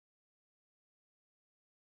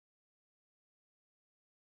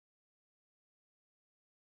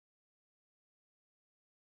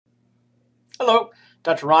Hello,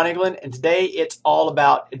 Dr. Ron England, and today it's all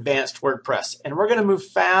about advanced WordPress. And we're going to move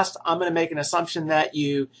fast. I'm going to make an assumption that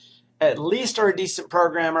you at least are a decent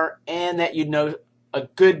programmer and that you know a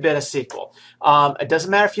good bit of SQL. It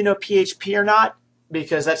doesn't matter if you know PHP or not,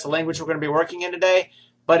 because that's the language we're going to be working in today,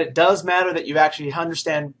 but it does matter that you actually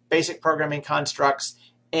understand basic programming constructs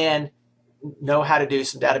and know how to do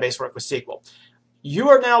some database work with SQL. You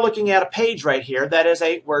are now looking at a page right here that is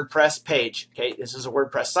a WordPress page. Okay, this is a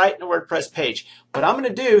WordPress site and a WordPress page. What I'm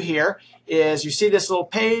going to do here is, you see this little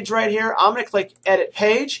page right here, I'm going to click Edit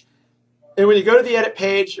Page. And when you go to the Edit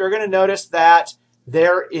Page, you're going to notice that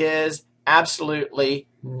there is absolutely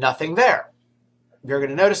nothing there. You're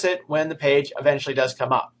going to notice it when the page eventually does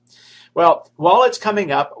come up. Well, while it's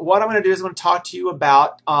coming up, what I'm going to do is I'm going to talk to you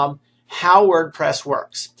about how WordPress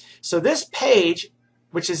works. So this page,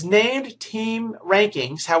 which is named Team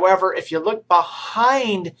Rankings. However, if you look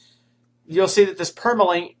behind, you'll see that this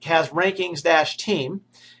permalink has rankings-team.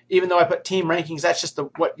 Even though I put Team Rankings, that's just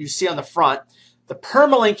what you see on the front. The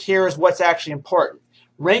permalink here is what's actually important.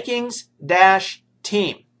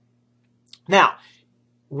 Rankings-team. Now,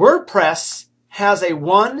 WordPress has a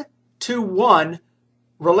one-to-one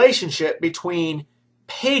relationship between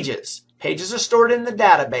pages. Pages are stored in the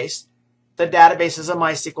database. The database is a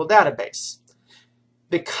MySQL database.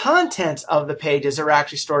 The contents of the pages are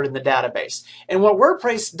actually stored in the database. And what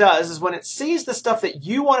WordPress does is, when it sees the stuff that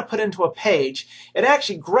you want to put into a page, it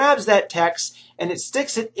actually grabs that text and it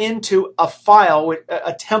sticks it into a file,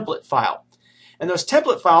 a template file. And those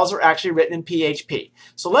template files are actually written in PHP.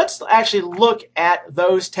 So let's actually look at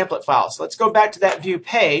those template files. Let's go back to that view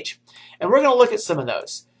page, and we're going to look at some of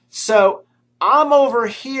those. So I'm over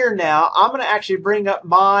here now. I'm going to actually bring up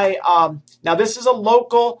my, now this is a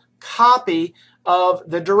local copy of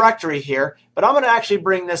the directory here, but I'm going to actually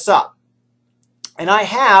bring this up. And I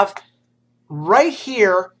have right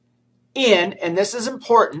here and this is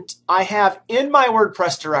important, I have in my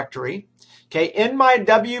WordPress directory, okay, in my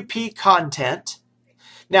WP content.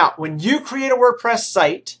 Now, when you create a WordPress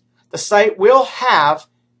site, the site will have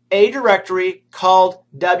a directory called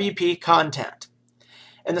WP content.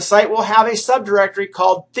 And the site will have a subdirectory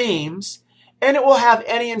called themes, and it will have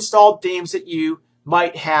any installed themes that you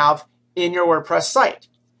might have in your WordPress site.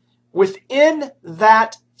 Within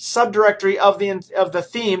that subdirectory of the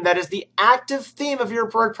theme, that is the active theme of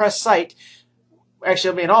your WordPress site, actually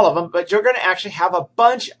it'll be in all of them, but you're going to actually have a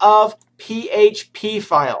bunch of PHP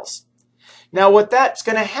files. Now what that's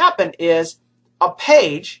going to happen is, a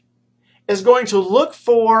page is going to look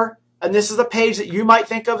for, and this is a page that you might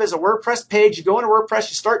think of as a WordPress page. You go into WordPress,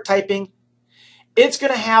 you start typing, it's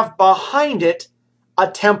going to have behind it a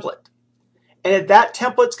template. And that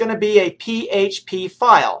template's going to be a PHP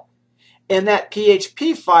file. And that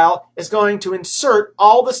PHP file is going to insert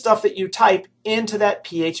all the stuff that you type into that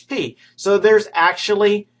PHP. So there's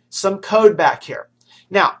actually some code back here.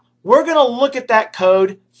 Now, we're going to look at that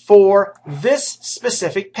code for this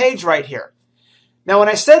specific page right here. Now, when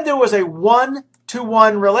I said there was a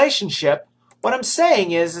one-to-one relationship, what I'm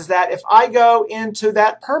saying is that if I go into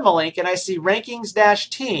that permalink and I see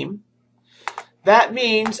rankings-team, that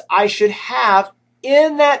means I should have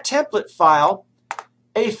in that template file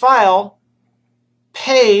a file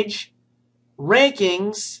page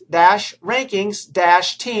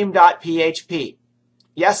rankings-team.php.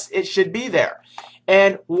 Yes, it should be there.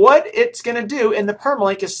 And what it's going to do in the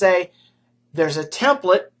permalink is say there's a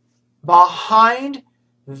template behind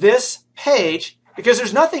this page, because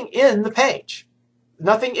there's nothing in the page.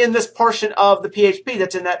 Nothing in this portion of the PHP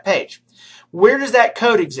that's in that page. Where does that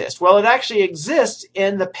code exist? Well, it actually exists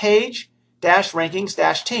in the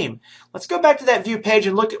page-rankings-team. Let's go back to that view page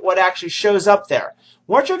and look at what actually shows up there.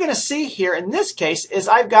 What you're going to see here in this case is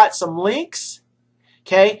I've got some links,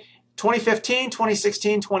 okay, 2015,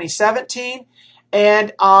 2016, 2017.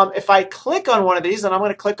 And if I click on one of these, and I'm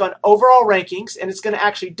going to click on Overall Rankings, and it's going to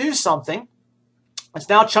actually do something. It's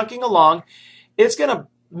now chunking along. It's going to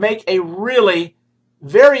make a really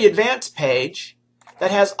very advanced page that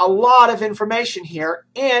has a lot of information here,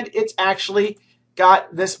 and it's actually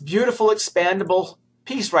got this beautiful expandable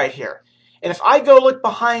piece right here. And if I go look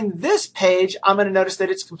behind this page, I'm going to notice that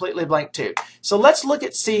it's completely blank too. So let's look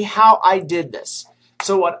at see how I did this.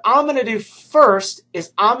 So what I'm going to do first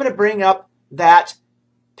is I'm going to bring up that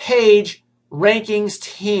page rankings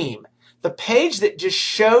team. The page that just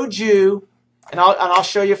showed you, and I'll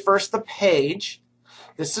show you first the page.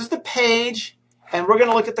 This is the page, and we're going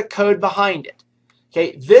to look at the code behind it.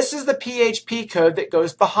 Okay, this is the PHP code that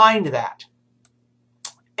goes behind that.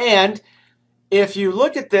 And if you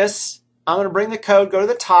look at this, I'm going to bring the code, go to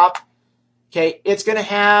the top. Okay, it's going to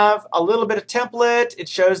have a little bit of template. It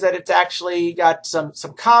shows that it's actually got some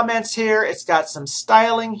comments here. It's got some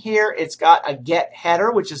styling here. It's got a get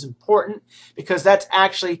header, which is important because that's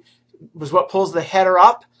actually was what pulls the header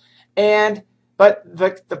up. But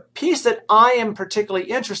the piece that I am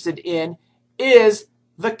particularly interested in is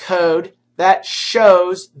the code that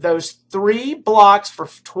shows those 3 blocks for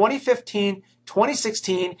 2015,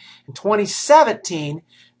 2016, and 2017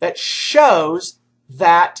 that shows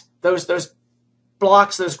that those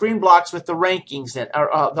blocks, those green blocks with the rankings in,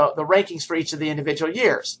 or the rankings for each of the individual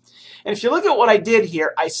years. And if you look at what I did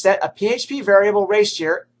here, I set a PHP variable race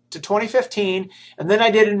year to 2015, and then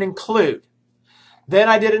I did an include. Then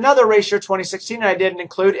I did another race year 2016, and I did an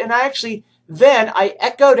include, and then I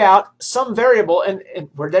echoed out some variable, and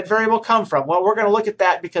where did that variable come from? Well, we're going to look at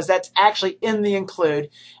that because that's actually in the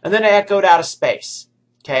include, and then I echoed out a space.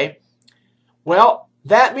 Okay. Well,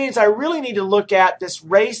 that means I really need to look at this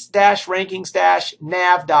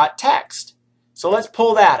race-rankings-nav.txt. So let's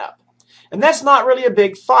pull that up. And that's not really a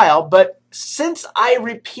big file, but since I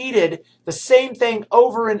repeated the same thing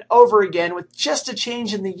over and over again with just a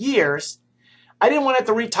change in the years, I didn't want to have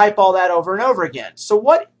to retype all that over and over again. So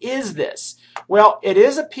what is this? Well, it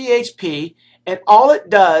is a PHP, and all it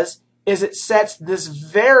does is it sets this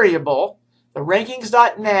variable, the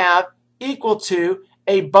rankings.nav, equal to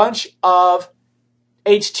a bunch of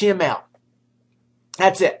HTML.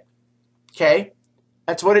 That's it. Okay?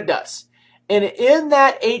 That's what it does. And in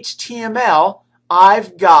that HTML,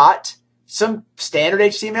 I've got some standard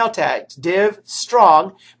HTML tags, div,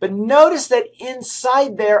 strong, but notice that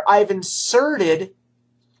inside there I've inserted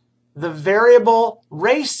the variable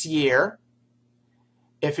race year.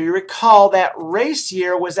 If you recall, that race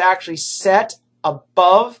year was actually set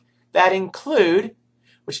above that include,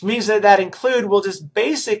 which means that that include will just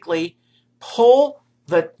basically pull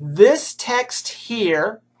this text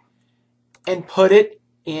here and put it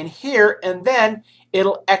in here, and then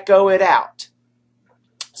it'll echo it out.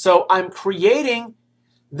 So I'm creating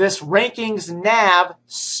this rankings nav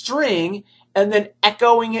string and then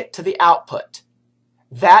echoing it to the output.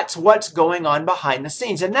 That's what's going on behind the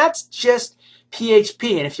scenes, and that's just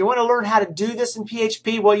PHP. And if you want to learn how to do this in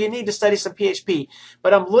PHP, well, you need to study some PHP.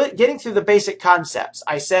 But I'm getting through the basic concepts.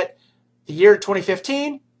 I set the year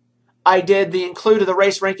 2015. I did the include of the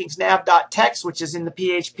race rankings nav.txt, which is in the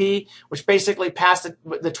PHP, which basically passed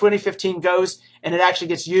the 2015 goes, and it actually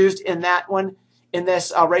gets used in that one, in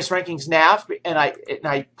this race rankings nav, and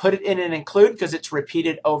I put it in an include because it's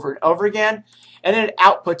repeated over and over again, and then it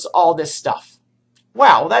outputs all this stuff.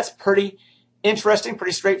 Wow, well, that's pretty interesting,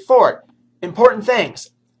 pretty straightforward. Important things.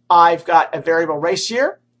 I've got a variable race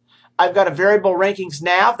year. I've got a variable rankings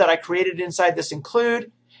nav that I created inside this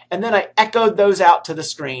include, and then I echoed those out to the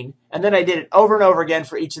screen, and then I did it over and over again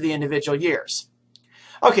for each of the individual years.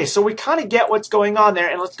 Okay, so we kind of get what's going on there,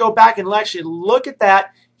 and let's go back and actually look at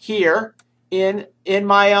that here in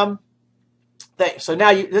my thing. So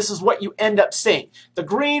now this is what you end up seeing. The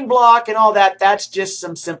green block and all that, that's just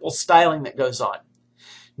some simple styling that goes on.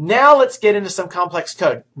 Now let's get into some complex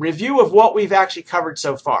code. Review of what we've actually covered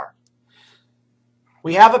so far.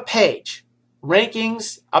 We have a page,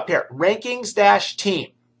 rankings, up here, rankings-team.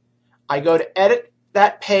 I go to edit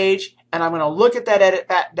that page, and I'm going to look at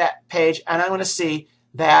that page, and I'm going to see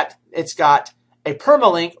that it's got a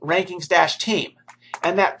permalink rankings-team.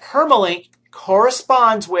 And that permalink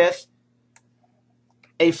corresponds with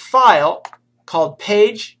a file called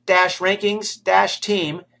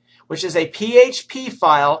page-rankings-team, which is a PHP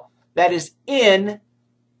file that is in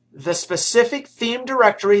the specific theme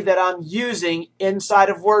directory that I'm using inside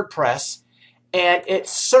of WordPress, and it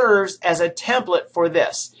serves as a template for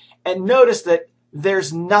this. And notice that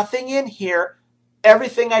there's nothing in here.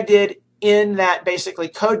 Everything I did in that basically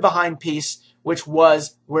code behind piece, which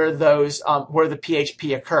was where those where the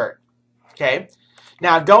PHP occurred. Okay.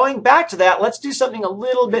 Now going back to that, let's do something a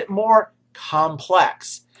little bit more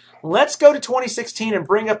complex. Let's go to 2016 and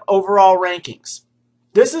bring up overall rankings.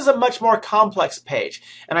 This is a much more complex page,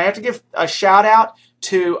 and I have to give a shout out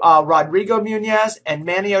to Rodrigo Muñez and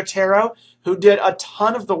Manny Otero, who did a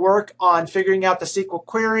ton of the work on figuring out the SQL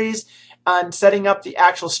queries and setting up the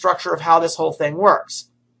actual structure of how this whole thing works.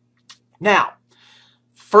 Now,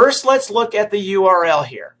 first let's look at the URL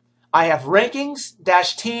here. I have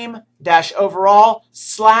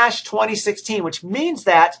rankings-team-overall/2016, which means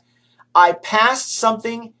that I passed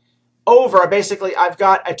something over. Basically, I've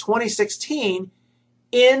got a 2016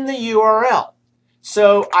 in the URL.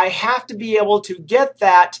 So I have to be able to get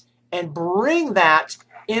that and bring that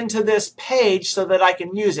into this page so that I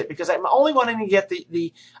can use it, because I'm only wanting to get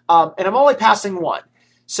and I'm only passing one.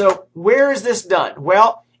 So where is this done?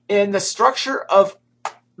 Well, in the structure of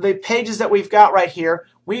the pages that we've got right here,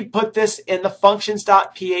 we put this in the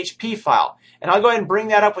functions.php file. And I'll go ahead and bring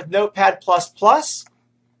that up with Notepad++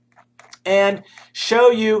 and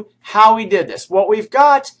show you how we did this. What we've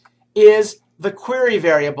got is the query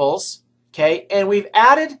variables, okay, and we've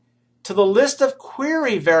added to the list of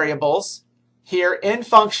query variables here in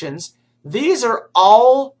functions. These are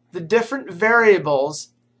all the different variables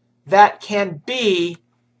that can be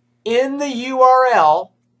in the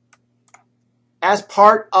URL as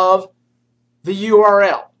part of the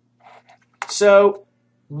URL. So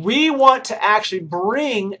we want to actually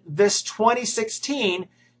bring this 2016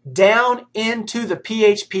 down into the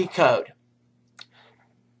PHP code.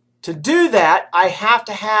 To do that, I have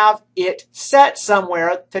to have it set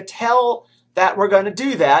somewhere to tell that we're going to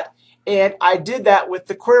do that, and I did that with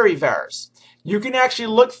the query vars. You can actually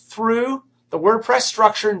look through the WordPress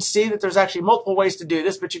structure and see that there's actually multiple ways to do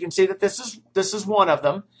this, but you can see that this is one of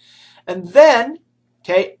them. And then,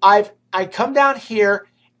 okay, I come down here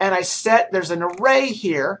and I set, there's an array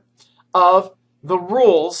here of the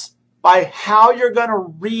rules by how you're going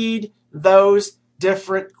to read those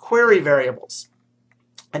different query variables.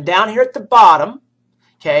 And down here at the bottom,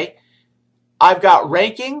 okay, I've got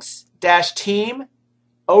rankings, -team,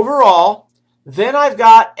 overall. Then I've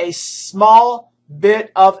got a small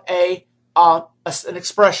bit of an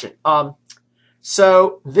expression.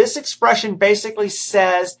 So this expression basically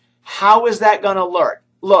says, how is that going to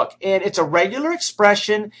look? And it's a regular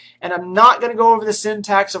expression, and I'm not going to go over the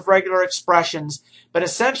syntax of regular expressions, but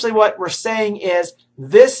essentially what we're saying is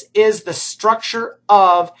this is the structure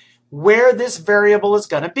of where this variable is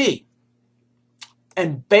going to be.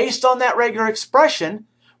 And based on that regular expression,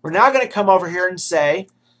 we're now going to come over here and say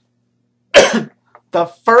the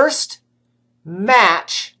first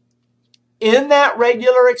match in that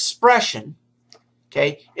regular expression,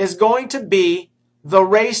 okay, is going to be the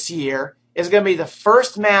race year, is going to be the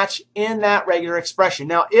first match in that regular expression.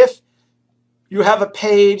 Now, if you have a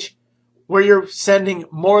page where you're sending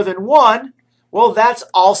more than one, well, that's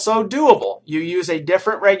also doable. You use a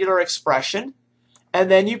different regular expression, and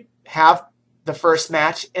then you have the first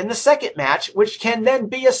match and the second match, which can then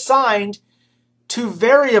be assigned to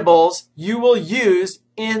variables you will use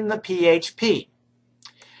in the PHP.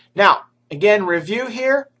 Now, again, review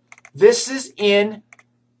here. This is in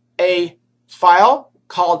a file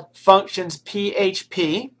called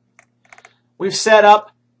functions.php. We've set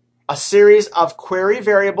up a series of query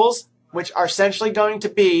variables, which are essentially going to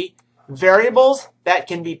be variables that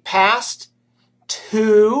can be passed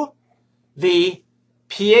to the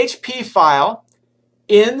PHP file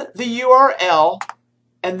in the URL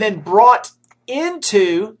and then brought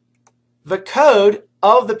into the code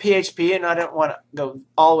of the PHP. And I don't want to go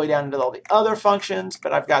all the way down into all the other functions,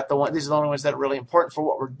 but I've got these are the only ones that are really important for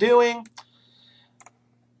what we're doing.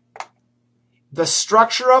 The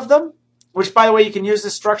structure of them, which, by the way, you can use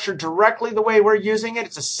this structure directly the way we're using it.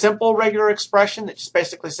 It's a simple regular expression that just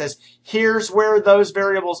basically says, here's where those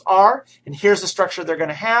variables are, and here's the structure they're going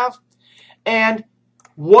to have, and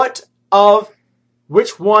which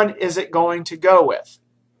one is it going to go with,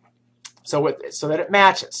 so that it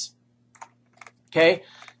matches. Okay,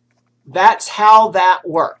 that's how that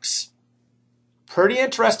works. Pretty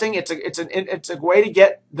interesting. It's a way to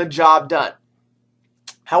get the job done.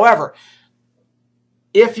 However,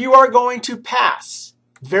 if you are going to pass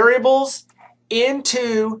variables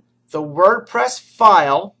into the WordPress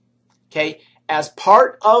file, okay, as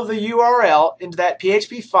part of the URL into that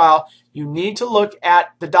PHP file, you need to look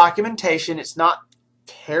at the documentation. It's not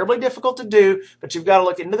terribly difficult to do, but you've got to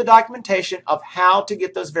look into the documentation of how to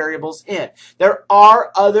get those variables in. There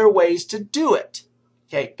are other ways to do it,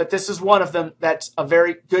 okay, but this is one of them that's a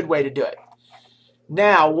very good way to do it.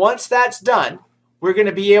 Now, once that's done, we're going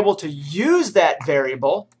to be able to use that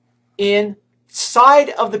variable inside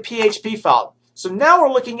of the PHP file. So now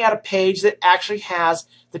we're looking at a page that actually has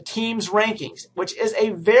the team's rankings, which is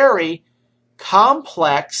a very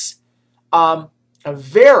complex,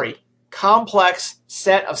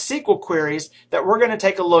 set of SQL queries that we're going to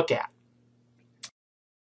take a look at.